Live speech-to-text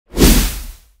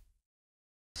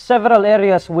Several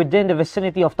areas within the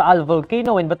vicinity of Taal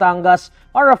Volcano in Batangas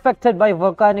are affected by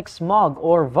volcanic smog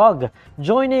or VOG.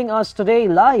 Joining us today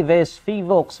live is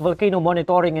Phivolcs Volcano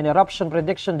Monitoring and Eruption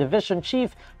Prediction Division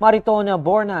Chief Mariton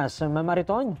Bornas.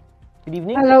 Mariton, good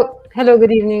evening. Hello,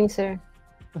 good evening, sir.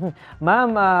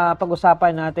 Ma'am,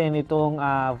 pag-usapan natin itong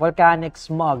volcanic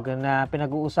smog na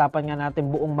pinag-uusapan nga natin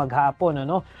buong maghapon.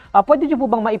 Pwede niyo po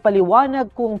bang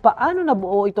maipaliwanag kung paano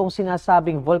nabuo itong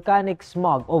sinasabing volcanic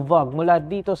smog o VOG mula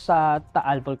dito sa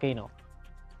Taal Volcano?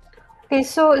 Okay,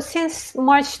 so since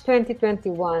March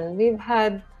 2021, we've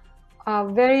had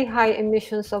very high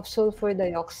emissions of sulfur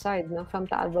dioxide from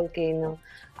Taal Volcano.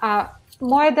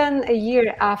 More than a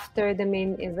year after the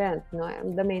main event,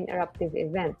 the main eruptive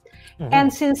event.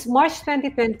 And since March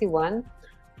 2021,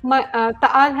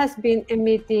 Taal has been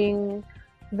emitting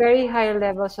very high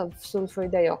levels of sulfur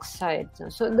dioxide.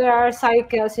 So there are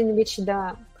cycles in which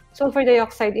the sulfur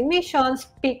dioxide emissions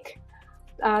peak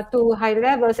to high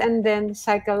levels and then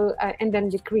cycle and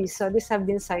then decrease. So these have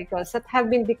been cycles that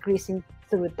have been decreasing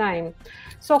through time.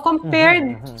 So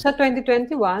compared to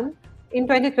 2021, in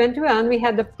 2021, we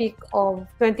had a peak of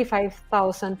 25,000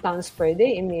 tons per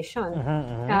day emission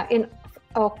in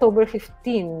October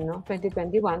 15,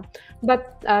 2021.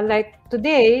 But like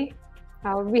today,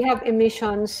 we have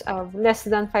emissions of less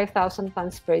than 5,000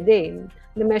 tons per day.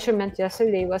 The measurement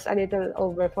yesterday was a little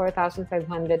over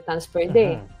 4,500 tons per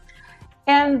day.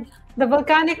 And the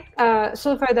volcanic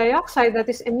sulfur dioxide that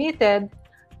is emitted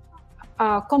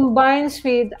combines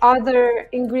with other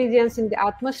ingredients in the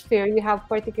atmosphere. You have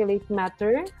particulate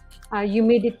matter,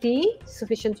 humidity,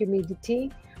 sufficient humidity,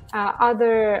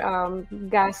 other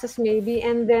gases maybe,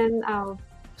 and then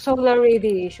solar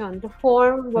radiation to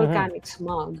form volcanic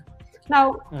smog.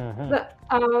 Now,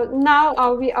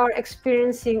 we are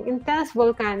experiencing intense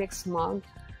volcanic smog,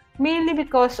 mainly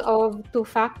because of two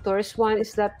factors. One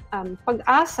is that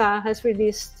Pag-asa has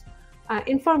released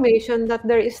information that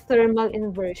there is thermal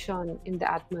inversion in the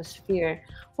atmosphere.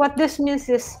 What this means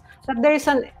is that there is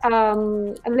a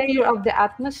layer of the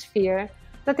atmosphere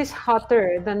that is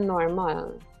hotter than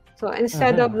normal. So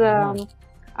instead of the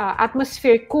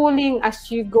atmosphere cooling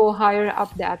as you go higher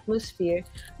up the atmosphere,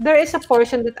 there is a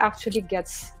portion that actually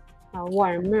gets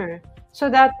warmer. So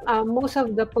that most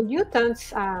of the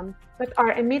pollutants that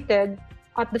are emitted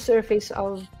at the surface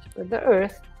of the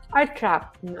Earth are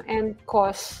trapped and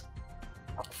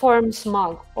form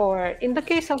smog, or in the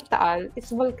case of Taal, it's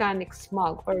volcanic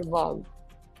smog or VOG.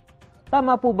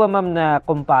 Tama po ba, ma'am, na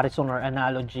comparison or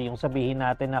analogy yung sabihin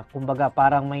natin na kumbaga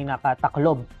parang may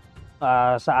nakataklob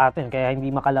sa atin kaya hindi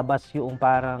makalabas yung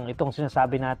parang itong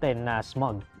sinasabi natin na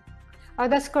smog?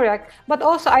 That's correct. But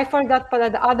also, I forgot pala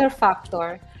the other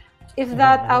factor is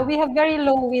that we have very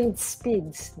low wind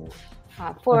speeds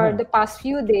for the past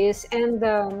few days, and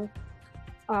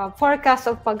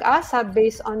forecast of Pag-asa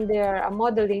based on their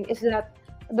modeling is that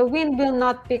the wind will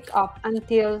not pick up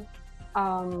until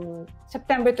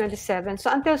September 27.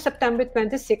 So until September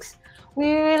 26,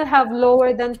 we will have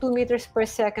lower than 2 meters per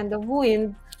second of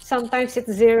wind. Sometimes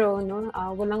it's zero,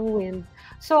 walang wind.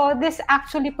 So this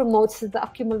actually promotes the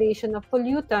accumulation of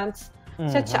pollutants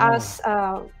such as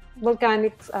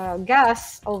volcanic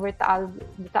gas over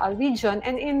the Taal region,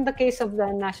 and in the case of the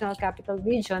National Capital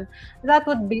Region, that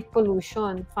would be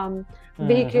pollution from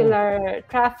vehicular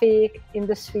traffic,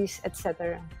 industries,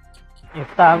 etc. If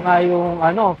tama yung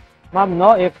ma'am,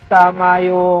 if tama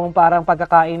yung parang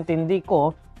pagkakaintindi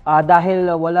ko,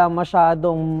 dahil wala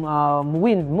masyadong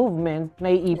wind movement,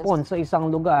 naiipon sa isang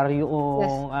lugar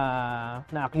yung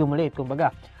na-accumulate,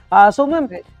 kumbaga. So ma'am,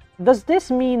 does this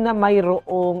mean na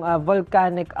mayroong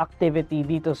volcanic activity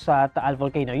dito sa Taal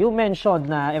Volcano? You mentioned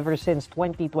na ever since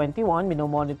 2021,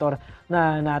 minomonitor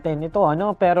na natin ito,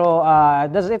 pero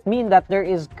does it mean that there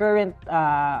is current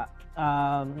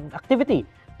activity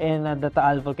in the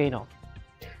Taal Volcano?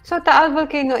 So Taal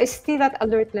Volcano is still at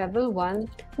alert level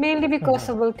 1, mainly because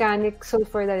of volcanic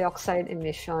sulfur dioxide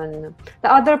emission.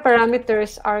 The other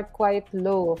parameters are quite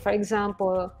low. For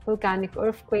example, volcanic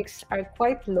earthquakes are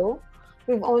quite low.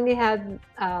 We've only had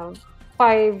 5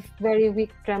 very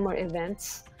weak tremor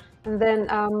events. And then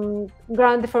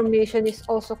ground deformation is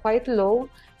also quite low.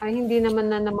 Hindi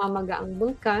naman na namamaga ang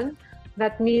vulkan.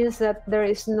 That means that there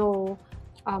is no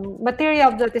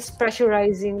material that is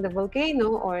pressurizing the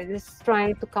volcano or is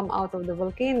trying to come out of the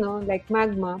volcano, like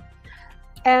magma.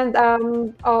 And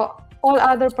all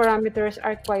other parameters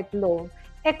are quite low,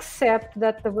 except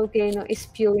that the volcano is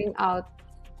spewing out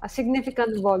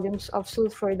significant volumes of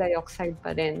sulfur dioxide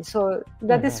pa rin. So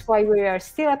that is why we are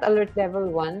still at alert level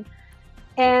 1.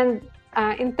 And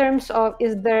in terms of,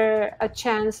 is there a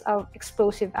chance of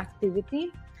explosive activity?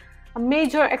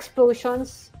 Major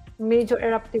explosions major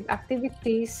eruptive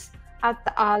activities at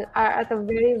Taal are at a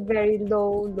very, very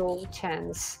low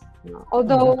chance. No?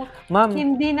 Although, Ma'am,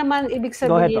 hindi naman ibig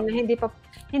go ahead po.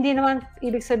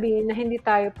 sabihin na hindi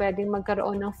tayo pwedeng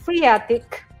magkaroon ng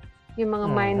phreatic, yung mga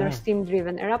minor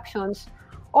steam-driven eruptions,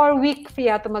 or weak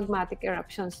phreatomagmatic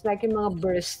eruptions, like yung mga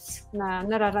bursts na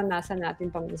nararanasan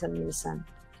natin paminsan-minsan.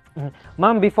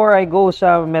 Ma'am, before I go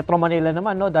sa Metro Manila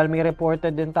naman, no, dahil may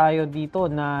reported din tayo dito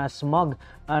na smog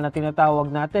na tinatawag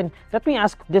natin. Let me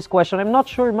ask this question. I'm not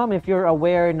sure, ma'am, if you're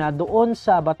aware na doon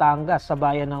sa Batangas, sa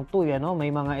bayan ng Tuy, ano, may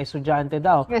mga estudyante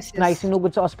daw na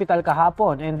isinugod sa ospital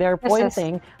kahapon, and they're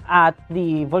pointing at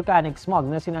the volcanic smog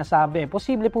na sinasabi.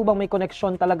 Posible po bang may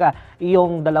connection talaga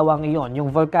yung dalawang iyon, yung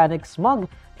volcanic smog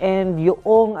and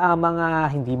yung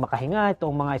mga hindi makahinga,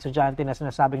 itong mga estudyante na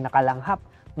sinasabing nakalanghap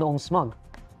noong smog?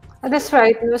 That's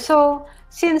right. So,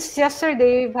 since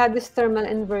yesterday, we've had this thermal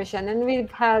inversion and we've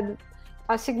had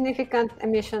a significant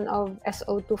emission of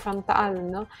SO2 from Taal,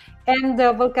 no? And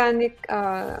the volcanic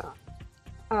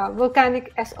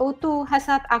SO2 has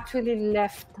not actually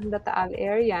left the Taal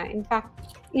area. In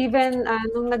fact, even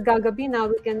nung naggagabi na,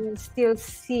 we can still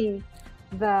see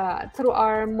through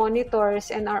our monitors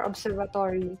and our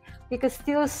observatory, we can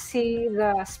still see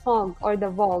the smog or the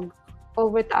VOG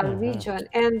over Taal region.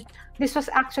 And this was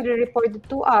actually reported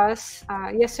to us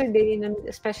yesterday in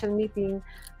a special meeting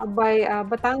by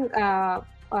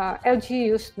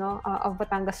LGUs of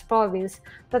Batangas province,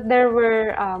 that there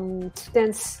were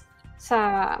students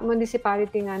sa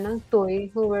municipality nga ng Tuy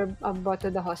who were brought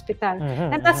to the hospital.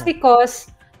 And that's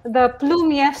because the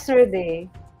plume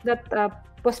yesterday that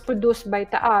was produced by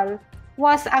Taal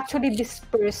was actually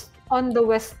dispersed on the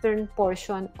western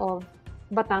portion of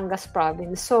Batangas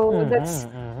province. So that's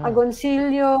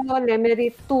Agoncillo,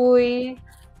 Lemery, Tuy,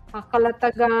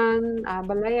 Calatagan,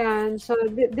 Balayan. So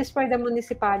these were the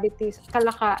municipalities,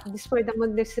 Calaca, these were the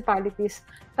municipalities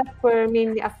that were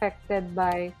mainly affected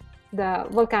by the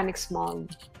volcanic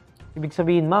smog. Ibig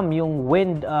sabihin, ma'am, yung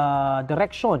wind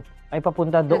direction ay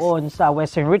papunta doon sa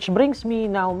western, which brings me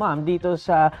now, ma'am, dito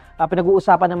sa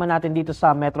pinag-uusapan naman natin dito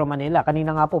sa Metro Manila.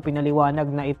 Kanina nga po pinaliwanag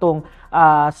na itong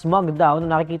smog daw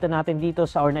na nakikita natin dito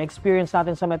or na-experience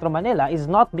natin sa Metro Manila is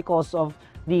not because of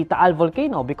the Taal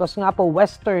Volcano, because nga po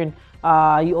western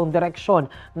yung direction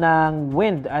ng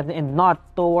wind and not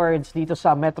towards dito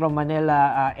sa Metro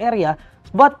Manila area.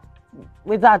 But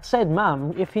with that said,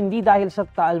 ma'am, if hindi dahil sa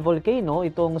Taal Volcano,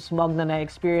 itong smog na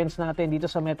na-experience natin dito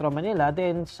sa Metro Manila,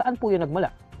 then saan po yun nagmula?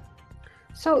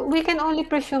 So we can only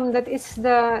presume that it's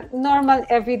the normal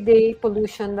everyday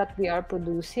pollution that we are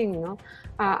producing. No?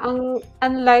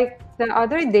 Unlike the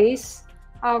other days,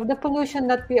 the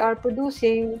pollution that we are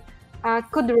producing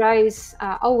could rise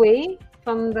away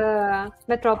from the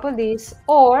metropolis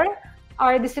or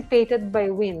are dissipated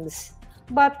by winds.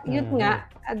 But yun nga,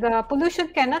 the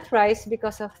pollution cannot rise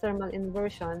because of thermal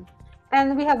inversion,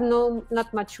 and we have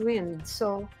not much wind,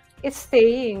 so it's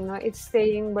staying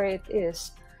where it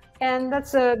is, and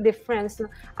that's a difference.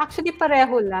 Actually,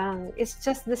 pareho lang. It's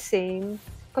just the same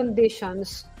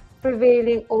conditions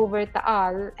prevailing over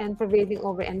Taal and prevailing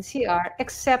over NCR,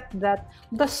 except that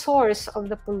the source of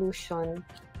the pollution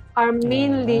are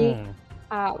mainly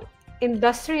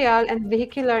industrial and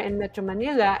vehicular in Metro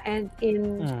Manila, and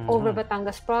in over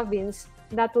Batangas province,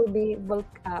 that will be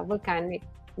volcanic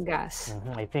gas.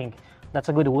 I think that's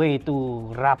a good way to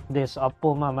wrap this up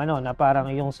po, ma'am, na parang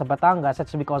yung sa Batangas,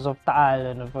 it's because of Taal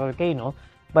and volcano,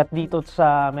 but dito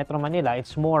sa Metro Manila,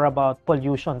 it's more about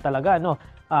pollution talaga,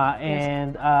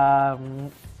 and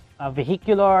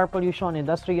vehicular pollution,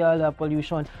 industrial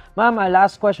pollution. Ma'am,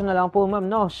 last question na lang po, ma'am,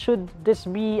 should this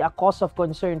be a cause of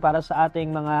concern para sa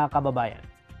ating mga kababayan?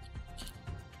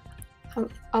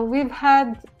 We've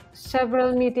had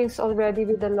several meetings already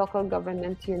with the local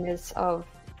government units of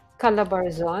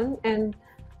Calabarzon, and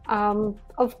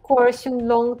of course, yung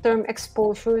long-term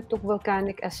exposure to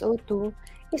volcanic SO2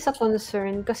 is a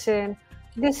concern kasi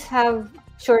this have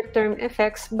short-term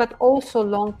effects but also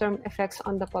long-term effects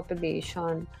on the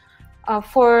population.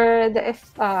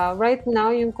 Right now,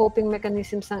 yung coping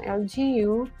mechanisms ng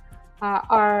LGU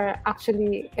are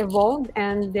actually evolved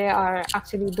and they are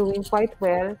actually doing quite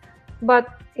well. But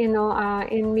in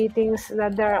meetings,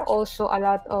 that there are also a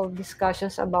lot of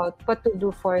discussions about what to do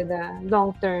for the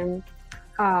long-term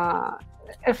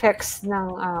effects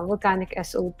ng volcanic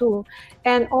SO2.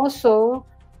 And also,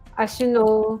 as you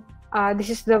know,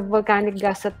 this is the volcanic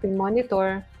gas that we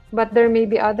monitor, but there may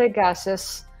be other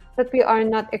gases that we are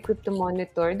not equipped to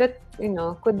monitor that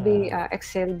could be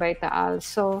exhaled by Taal.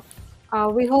 So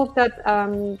we hope that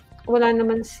wala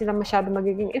naman sila masyado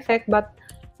magiging effect, but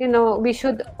we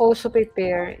should also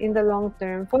prepare in the long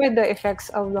term for the effects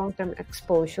of long-term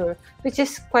exposure, which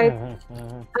is quite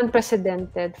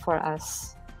unprecedented for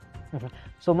us.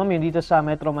 So ma'am, yung dito sa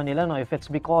Metro Manila, no, if it's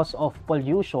because of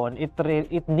pollution,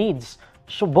 it needs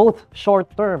both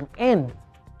short-term and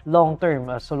long-term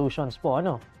solutions po,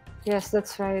 ano? Yes,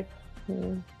 that's right.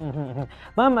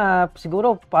 Ma'am,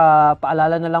 siguro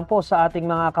paalala na lang po sa ating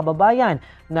mga kababayan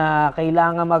na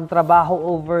kailangan magtrabaho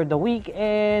over the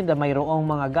weekend, mayroong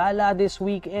mga gala this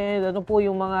weekend, ano po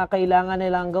yung mga kailangan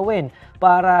nilang gawin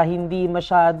para hindi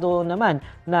masyado naman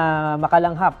na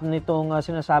makalanghap nitong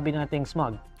sinasabi nating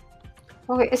smog?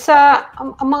 Okay,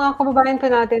 ang mga kababayan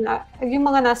po natin, yung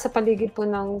mga nasa paligid po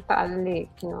ng Taal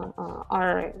Lake,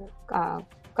 our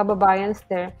kababayans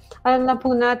there, alam na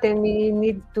po natin, we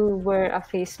need to wear a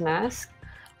face mask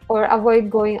or avoid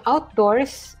going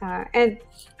outdoors. And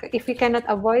if we cannot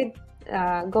avoid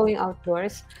going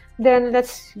outdoors, then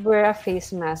let's wear a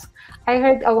face mask. I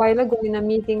heard a while ago in a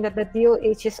meeting that the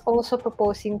DOH is also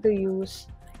proposing to use,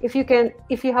 if you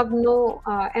have no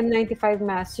N95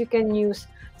 mask, you can use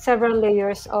several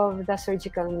layers of the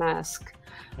surgical mask.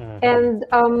 And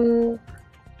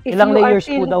ilang layers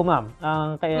po daw, ma'am?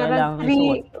 Kailangan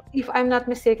isuot? If I'm not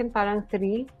mistaken, parang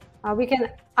 3. We can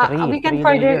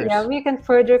further layers. We can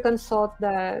further consult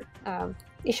the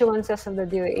issuances of the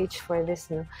DOH for this.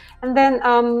 No? And then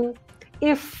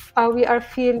if we are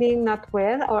feeling not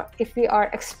well, or if we are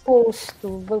exposed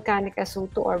to volcanic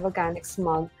SO2 or volcanic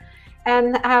smog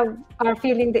and are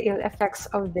feeling the ill effects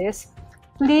of this,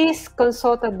 please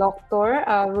consult a doctor,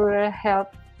 rural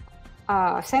health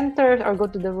centers, or go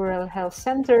to the rural health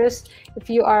centers. If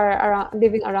you are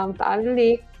living around Taal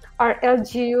Lake, our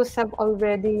LGUs have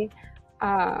already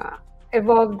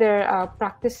evolved their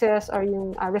practices or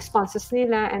yung responses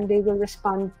nila, and they will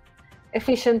respond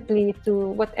efficiently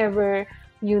to whatever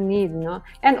you need. No?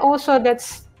 And also,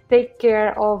 let's take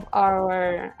care of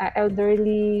our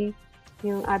elderly,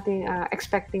 yung ating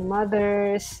expecting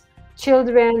mothers,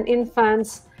 children,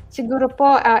 infants. Siguro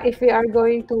po, if we are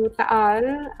going to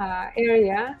Taal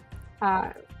area,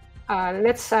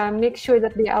 let's make sure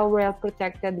that they are well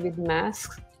protected with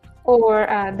masks, or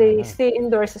they stay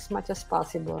indoors as much as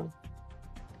possible.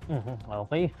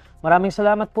 Okay. Maraming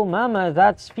salamat po, ma'am.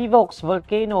 That's Phivolcs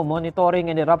Volcano Monitoring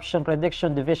and Eruption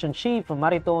Prediction Division Chief,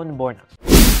 Mariton, Bornas.